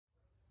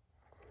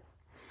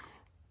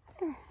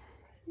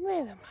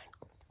Where am I?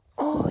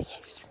 Oh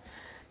yes,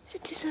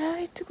 that is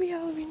right. We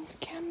all went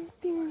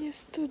camping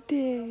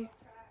yesterday.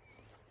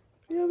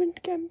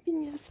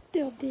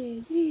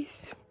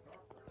 Yes.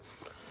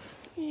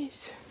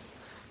 Yes.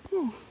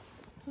 Who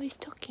is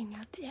talking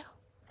out there?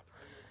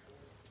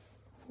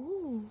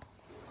 Oh.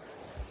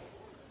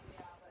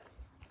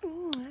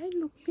 Oh, I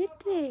look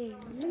better.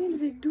 What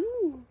does it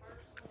do?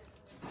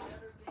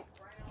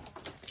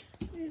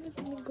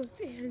 Let me go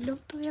say hello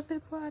to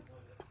everyone.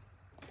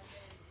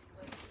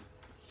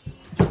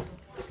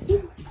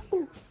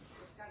 Oh.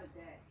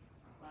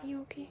 Are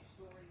you okay?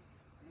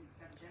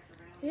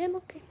 Yeah, I'm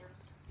okay.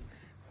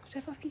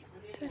 Sophie.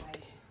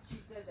 She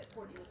said that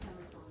Courtney was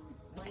coming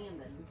from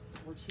Landon's,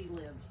 where she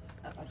lives,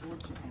 up by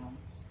Georgetown.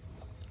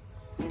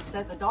 And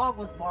said the dog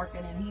was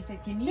barking, and he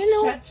said, "Can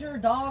you shut your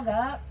dog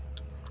up?"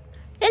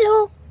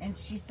 Hello. And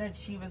she said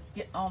she was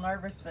getting all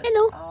nervous, but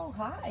Hello. oh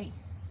hi.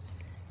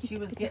 She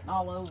was getting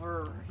all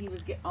over. He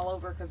was getting all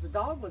over because the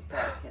dog was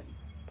barking.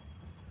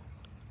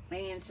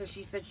 And so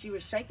she said she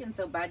was shaking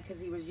so bad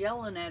because he was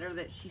yelling at her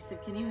that she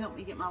said, "Can you help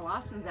me get my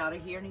license out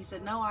of here?" And he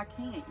said, "No, I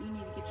can't. You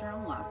need to get your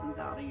own license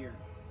out of here."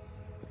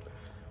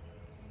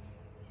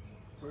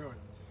 Really?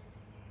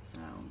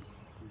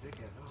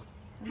 Ridiculous, huh?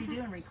 What are you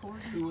doing,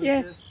 recording? Who is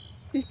Yeah. this?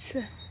 It's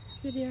a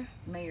video.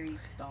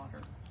 Mary's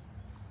daughter.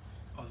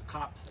 Oh, the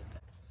cop said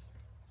that.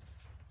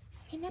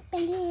 I cannot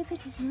believe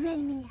it is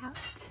raining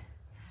out.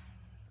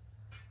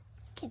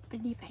 Can't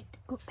believe I had to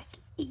go back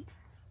and eat.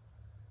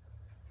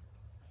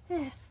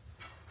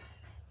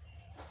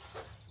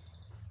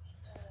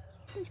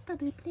 There's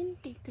probably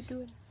plenty to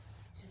do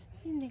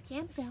in the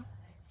campground.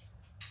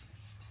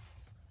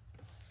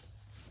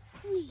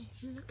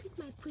 Look at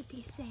my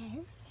pretty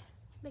self.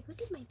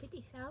 Look at my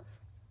pretty self.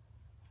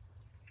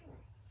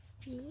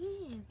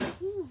 Yeah.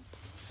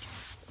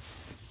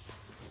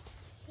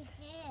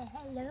 Yeah,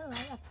 hello, I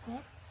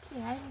accept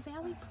you. I'm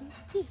very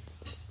pretty.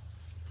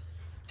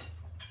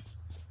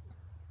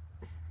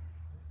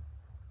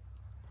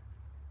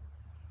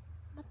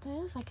 But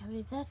there's like a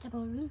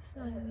reversible roof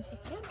on the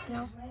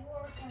campground.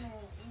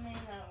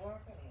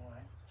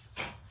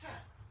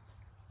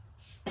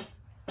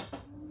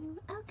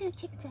 I'll go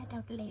check that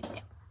out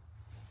later.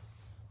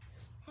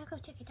 I'll go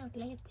check it out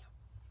later.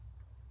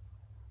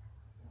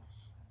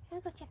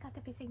 I'll go check out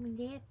everything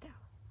later.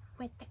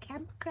 With the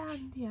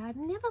campground here. I've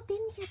never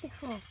been here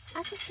before.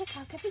 I'll go check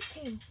out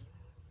everything.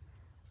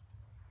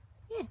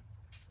 Yeah,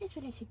 that's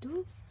what I should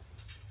do.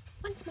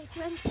 Once my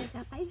friend says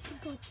up, I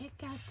should go check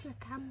out the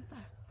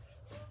campus.